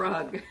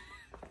rug.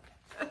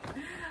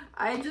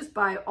 I just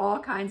buy all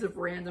kinds of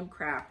random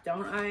crap,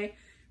 don't I?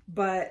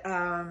 But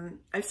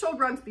I've sold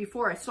rugs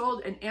before. I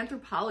sold an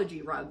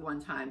Anthropology rug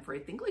one time for I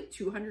think like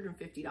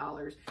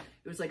 $250. It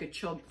was like a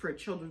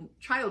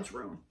child's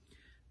room.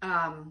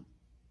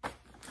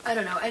 I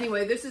don't know.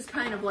 Anyway, this is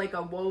kind of like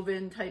a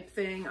woven type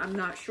thing. I'm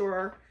not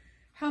sure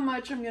how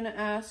much I'm gonna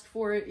ask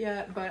for it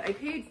yet, but I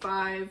paid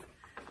 $5.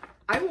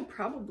 I will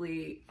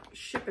probably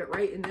ship it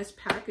right in this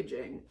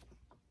packaging.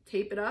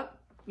 Tape it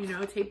up, you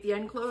know, tape the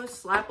end closed,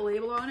 slap a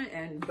label on it,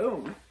 and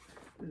boom,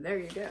 there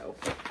you go.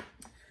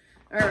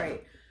 All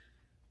right,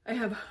 I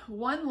have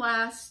one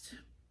last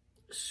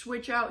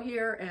switch out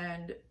here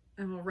and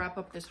we'll wrap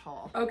up this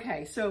haul.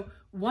 Okay, so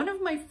one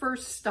of my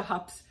first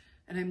stops,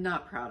 and I'm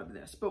not proud of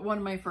this, but one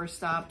of my first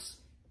stops,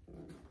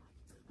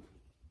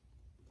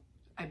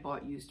 I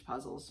bought used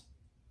puzzles.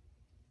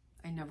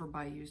 I never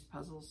buy used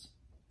puzzles.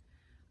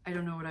 I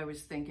don't know what I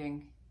was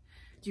thinking.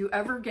 Do you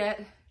ever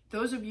get,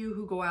 those of you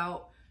who go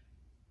out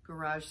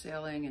garage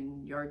sailing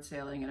and yard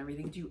sailing and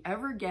everything, do you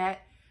ever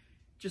get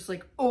just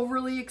like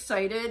overly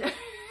excited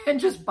and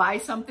just buy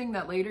something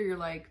that later you're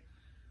like,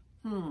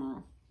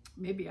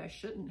 maybe I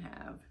shouldn't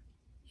have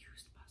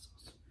used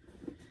puzzles?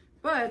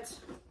 But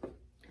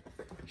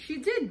she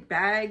did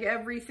bag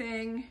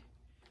everything.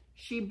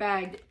 She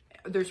bagged,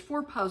 there's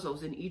 4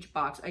 puzzles in each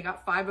box. I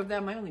got 5 of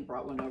them. I only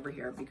brought one over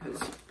here because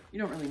you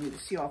don't really need to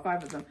see all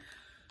 5 of them.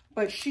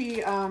 But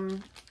she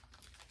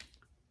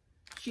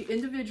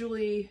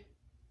individually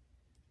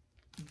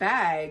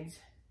bagged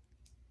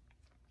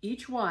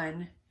each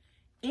one,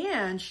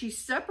 and she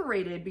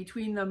separated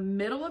between the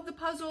middle of the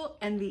puzzle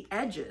and the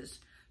edges.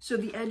 So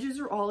the edges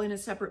are all in a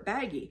separate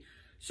baggie.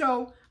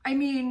 So, I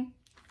mean,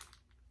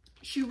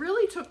 she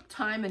really took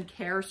time and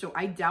care, so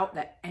I doubt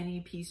that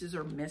any pieces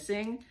are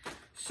missing.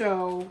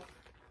 So,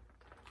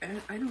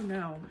 I don't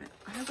know. It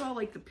has all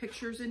like the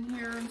pictures in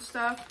here and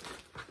stuff.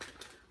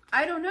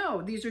 I don't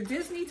know. These are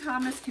Disney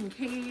Thomas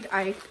Kincaid.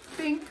 I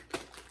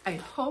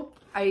hope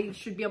I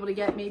should be able to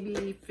get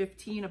maybe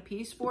 15 a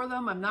piece for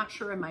them. I'm not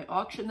sure I might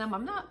auction them.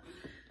 I'm not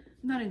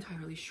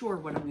entirely sure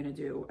what I'm gonna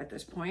do at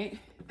this point.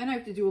 And I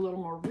have to do a little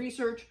more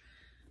research,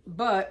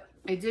 but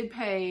I did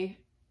pay,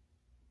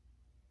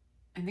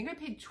 I think I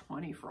paid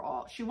 20 for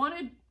all. She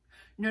wanted,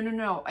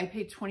 no, I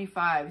paid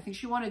 25. I think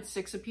she wanted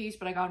 6 a piece,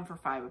 but I got them for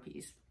 5 a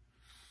piece.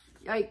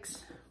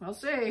 Yikes, we'll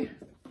see.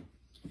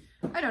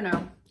 I don't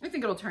know, I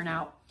think it'll turn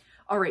out.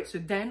 All right, so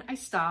then I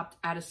stopped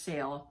at a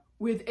sale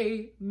with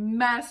a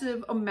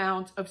massive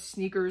amount of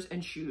sneakers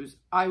and shoes.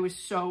 I was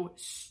so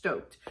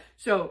stoked.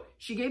 So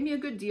she gave me a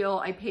good deal.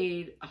 I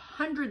paid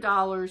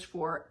 $100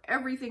 for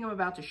everything I'm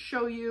about to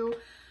show you.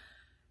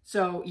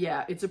 So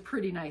yeah, it's a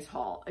pretty nice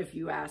haul if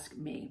you ask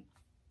me.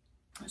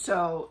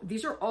 So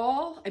these are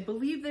all, I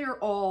believe they are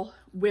all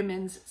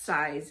women's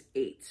size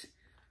 8.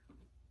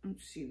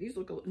 Let's see, these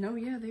look, no,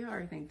 yeah, they are,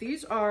 I think.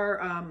 These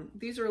are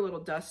a little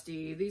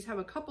dusty. These have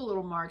a couple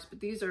little marks, but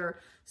these are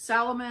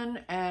Salomon,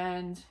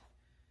 and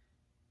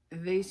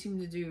they seem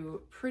to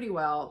do pretty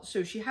well.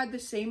 So she had the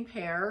same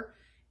pair,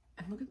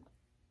 and look at,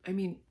 I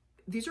mean,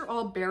 these are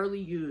all barely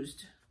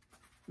used.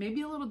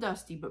 Maybe a little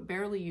dusty, but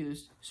barely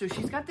used. So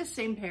she's got the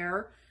same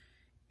pair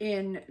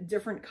in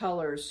different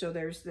colors. So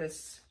there's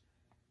this,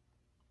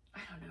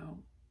 I don't know,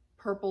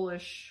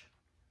 purplish,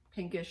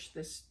 pinkish,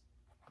 this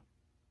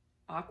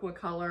aqua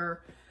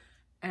color,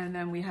 and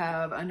then we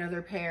have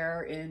another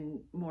pair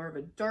in more of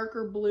a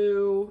darker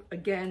blue,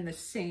 again the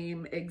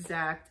same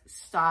exact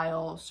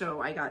style.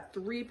 So I got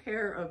 3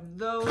 pair of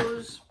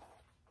those,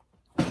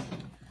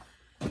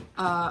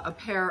 a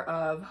pair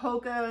of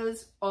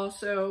Hoka's,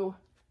 also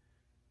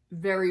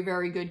very,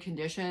 very good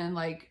condition.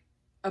 Like,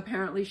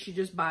 apparently she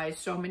just buys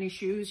so many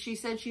shoes. She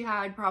said she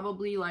had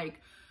probably like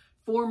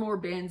 4 more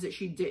bins that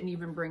she didn't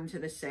even bring to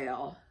the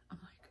sale. I'm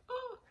like,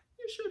 oh,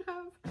 you should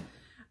have.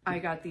 I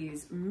got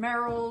these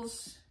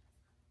Merrells,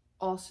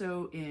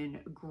 also in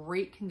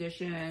great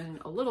condition,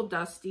 a little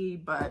dusty,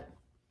 but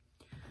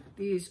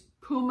these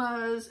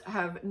Pumas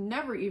have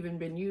never even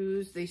been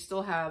used. They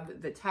still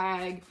have the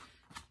tag.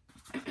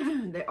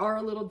 They are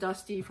a little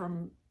dusty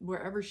from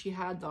wherever she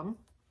had them.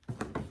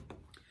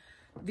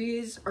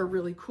 These are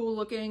really cool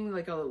looking,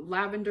 like a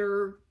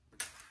lavender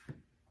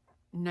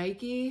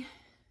Nike.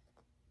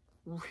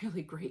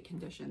 Really great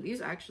condition.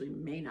 These actually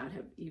may not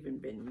have even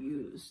been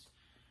used.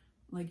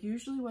 Like,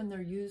 usually when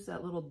they're used,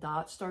 that little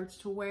dot starts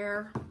to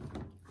wear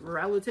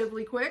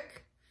relatively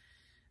quick.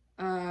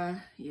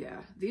 Yeah,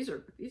 these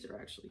are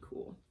actually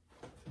cool.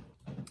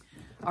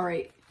 All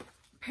right,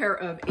 pair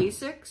of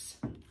Asics,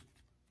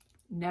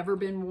 never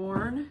been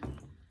worn.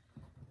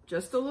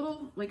 Just a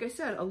little, like I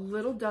said, a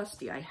little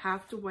dusty. I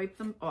have to wipe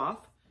them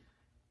off.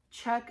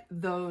 Check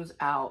those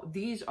out.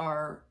 These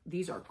are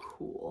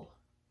cool.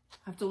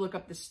 I have to look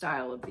up the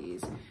style of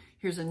these.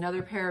 Here's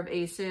another pair of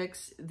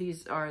Asics.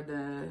 These are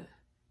the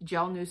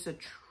Gel Nusa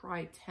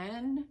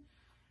Tri-10.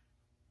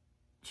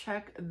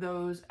 Check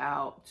those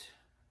out.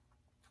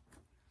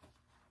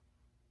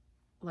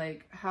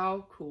 Like,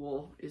 how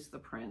cool is the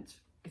print?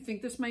 I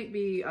think this might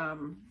be, I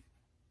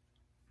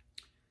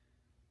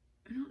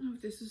don't know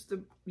if this is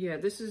the, yeah,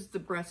 this is the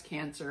breast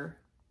cancer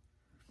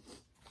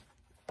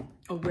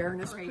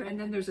awareness print. And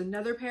then there's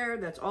another pair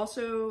that's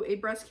also a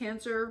breast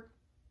cancer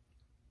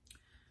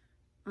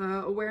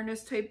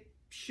awareness type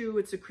shoe.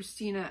 It's a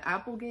Christina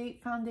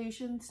Applegate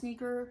Foundation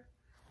sneaker.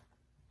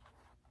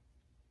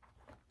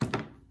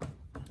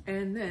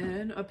 And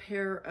then a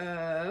pair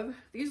of,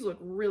 these look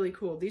really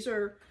cool. These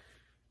are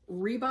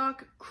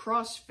Reebok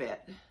CrossFit.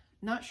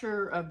 Not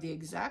sure of the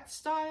exact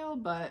style,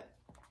 but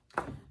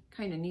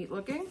kind of neat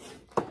looking.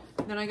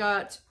 Then I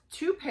got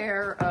two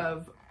pair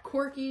of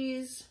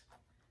Corkies.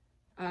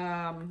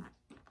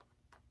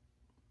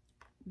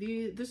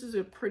 This is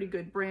a pretty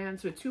good brand.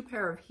 So two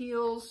pair of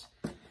heels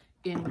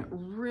in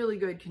really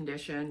good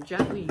condition,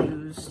 gently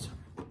used.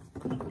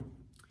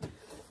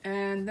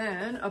 And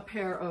then a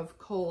pair of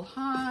Cole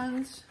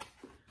Haans.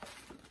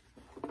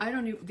 I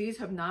don't know, these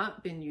have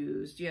not been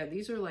used. Yeah,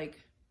 these are like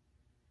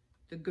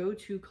the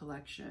go-to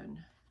collection,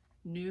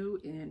 new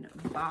in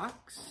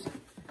box.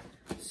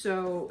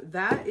 So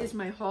that is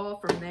my haul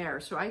from there.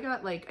 So I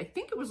got like, I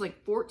think it was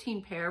like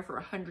 14 pair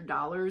for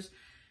 $100,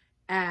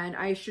 and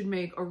I should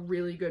make a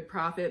really good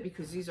profit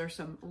because these are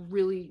some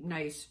really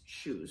nice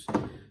shoes.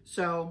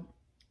 So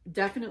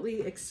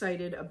definitely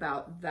excited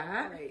about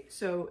that. All right,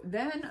 so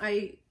then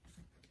I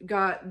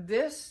got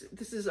this.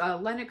 This is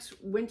Lennox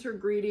Winter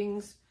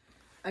Greetings.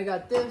 I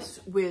got this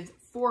with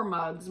 4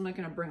 mugs. I'm not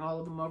gonna bring all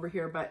of them over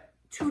here, but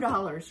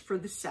 $2 for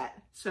the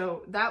set.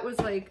 So that was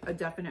like a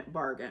definite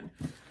bargain.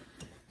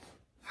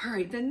 All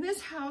right, then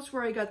this house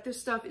where I got this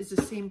stuff is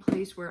the same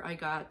place where I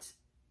got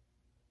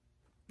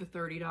the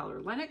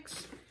 $30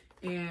 Lennox.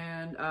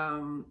 And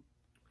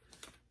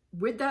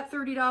with that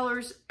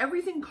 $30,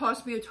 everything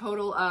cost me a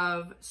total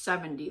of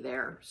 $70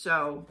 there.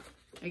 So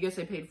I guess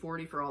I paid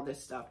 $40 for all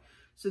this stuff.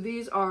 So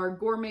these are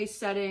gourmet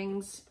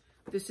settings.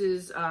 This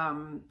is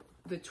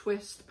the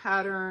twist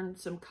pattern,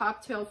 some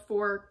cocktail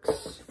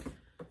forks,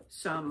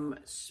 some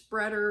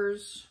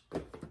spreaders.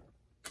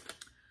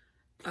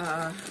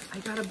 I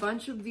got a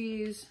bunch of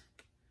these,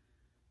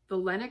 the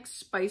Lennox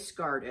Spice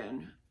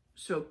Garden.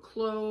 So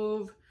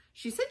clove.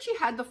 She said she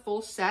had the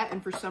full set,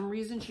 and for some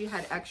reason she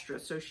had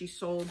extras, so she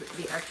sold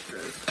the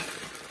extras.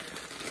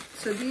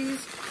 So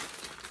these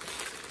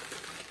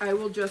I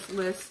will just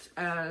list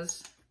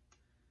as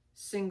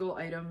single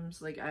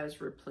items, like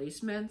as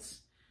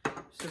replacements.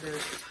 So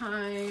there's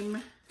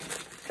thyme.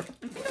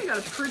 I think I got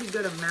a pretty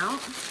good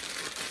amount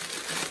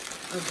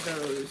of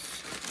those.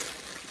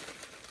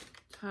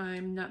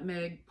 Thyme,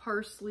 nutmeg,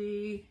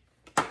 parsley.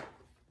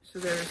 So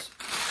there's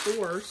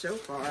 4 so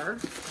far.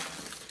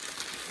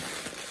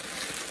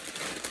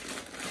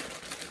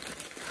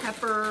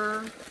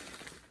 Pepper,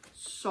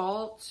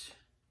 salt.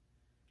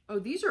 Oh,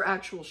 these are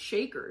actual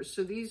shakers.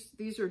 So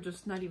these are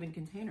just not even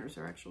containers,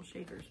 they're actual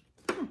shakers.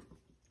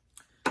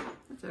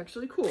 That's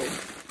actually cool.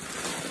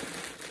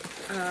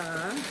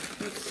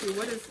 Let's see,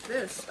 what is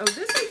this? Oh,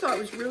 this I thought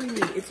was really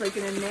neat. It's like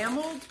an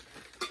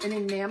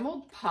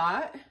enameled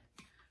pot,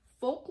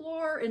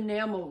 folklore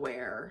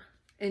enamelware,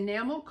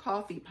 enamel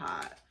coffee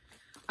pot.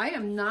 I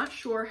am not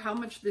sure how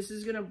much this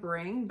is gonna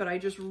bring, but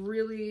I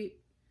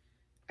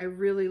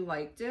really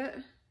liked it.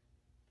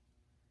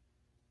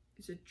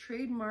 It's a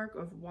trademark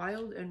of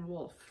Wild and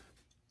Wolf.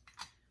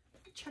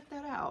 Check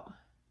that out.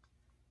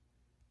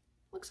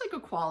 Looks like a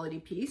quality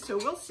piece, so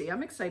we'll see.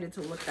 I'm excited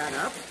to look that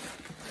up.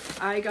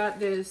 I got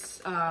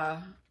this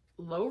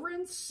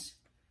Lowrance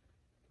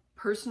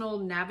personal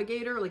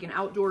navigator, like an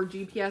outdoor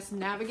GPS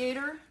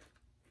navigator.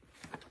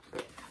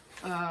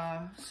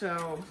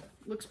 So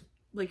looks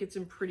like it's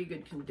in pretty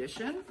good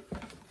condition.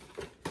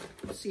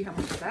 We'll see how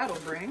much that'll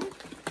bring.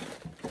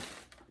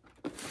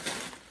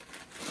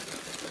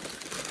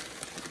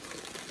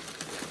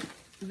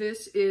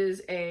 This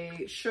is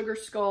a Sugar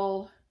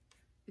Skull.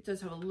 It does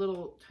have a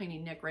little tiny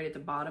nick right at the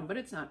bottom, but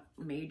it's not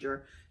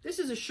major. This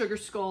is a Sugar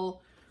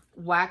Skull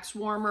wax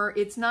warmer.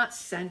 It's not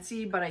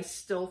scentsy, but I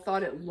still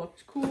thought it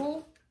looked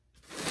cool.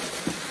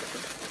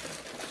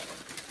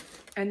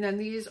 And then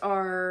these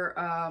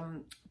are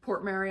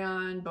Port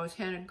Marion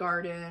Botanic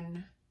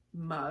Garden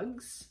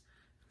mugs.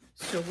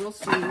 So we'll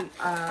see.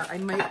 I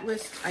might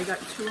list, I got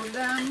 2 of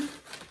them.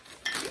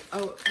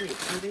 Oh, wait,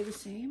 are they the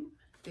same?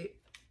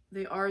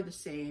 They are the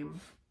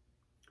same.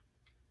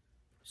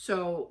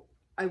 So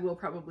I will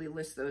probably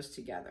list those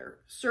together.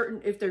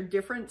 If they're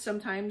different,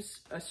 sometimes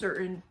a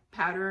certain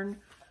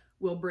pattern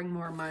will bring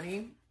more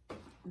money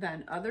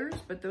than others,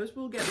 but those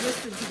will get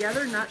listed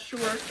together. Not sure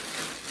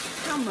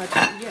how much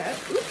yet.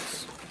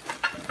 Oops.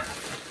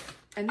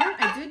 And then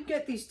I did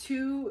get these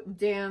 2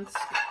 dance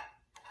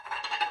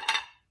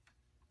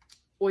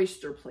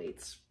oyster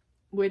plates,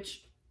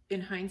 which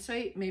in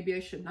hindsight, maybe I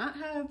should not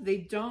have. They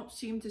don't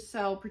seem to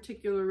sell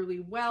particularly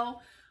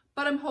well,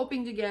 but I'm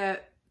hoping to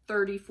get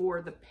 30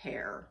 for the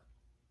pair.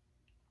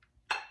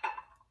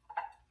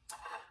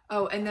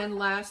 Oh, and then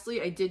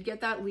lastly, I did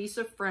get that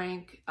Lisa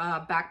Frank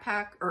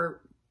backpack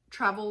or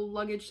travel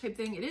luggage type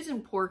thing. It is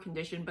in poor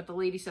condition, but the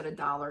lady said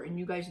 $1, and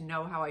you guys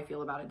know how I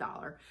feel about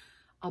 $1.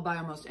 I'll buy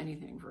almost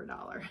anything for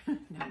 $1.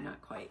 No,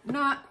 not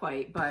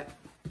quite, but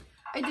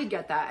I did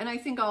get that. And I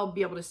think I'll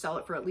be able to sell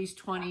it for at least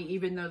 20,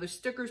 even though the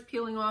sticker's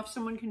peeling off.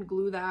 Someone can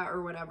glue that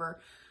or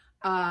whatever.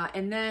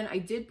 And then I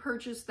did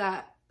purchase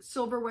that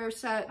silverware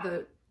set,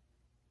 the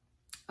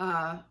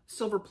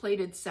silver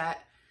plated set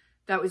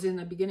that was in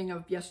the beginning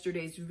of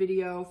yesterday's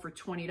video for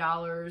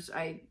 $20.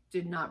 I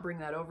did not bring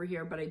that over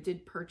here, but I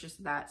did purchase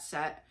that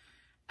set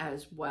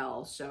as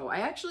well. So I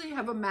actually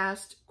have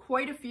amassed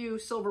quite a few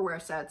silverware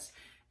sets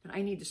that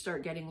I need to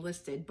start getting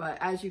listed. But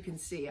as you can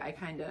see, I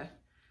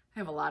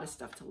have a lot of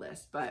stuff to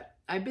list, but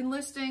I've been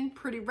listing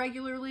pretty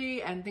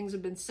regularly and things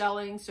have been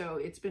selling. So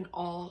it's been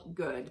all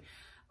good.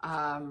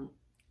 Want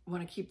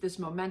to keep this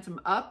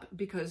momentum up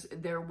because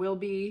there will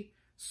be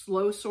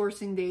slow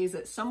sourcing days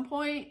at some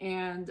point,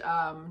 and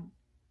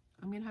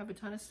I'm gonna have a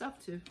ton of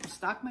stuff to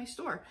stock my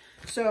store,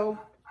 so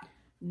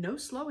no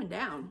slowing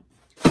down.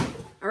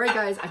 All right,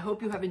 guys, I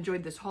hope you have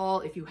enjoyed this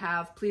haul. If you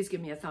have, please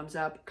give me a thumbs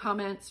up,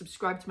 comment,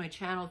 subscribe to my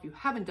channel if you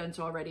haven't done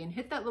so already, and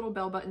hit that little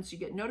bell button so you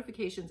get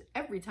notifications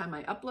every time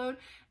I upload.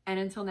 And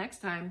until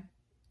next time,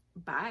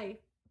 bye.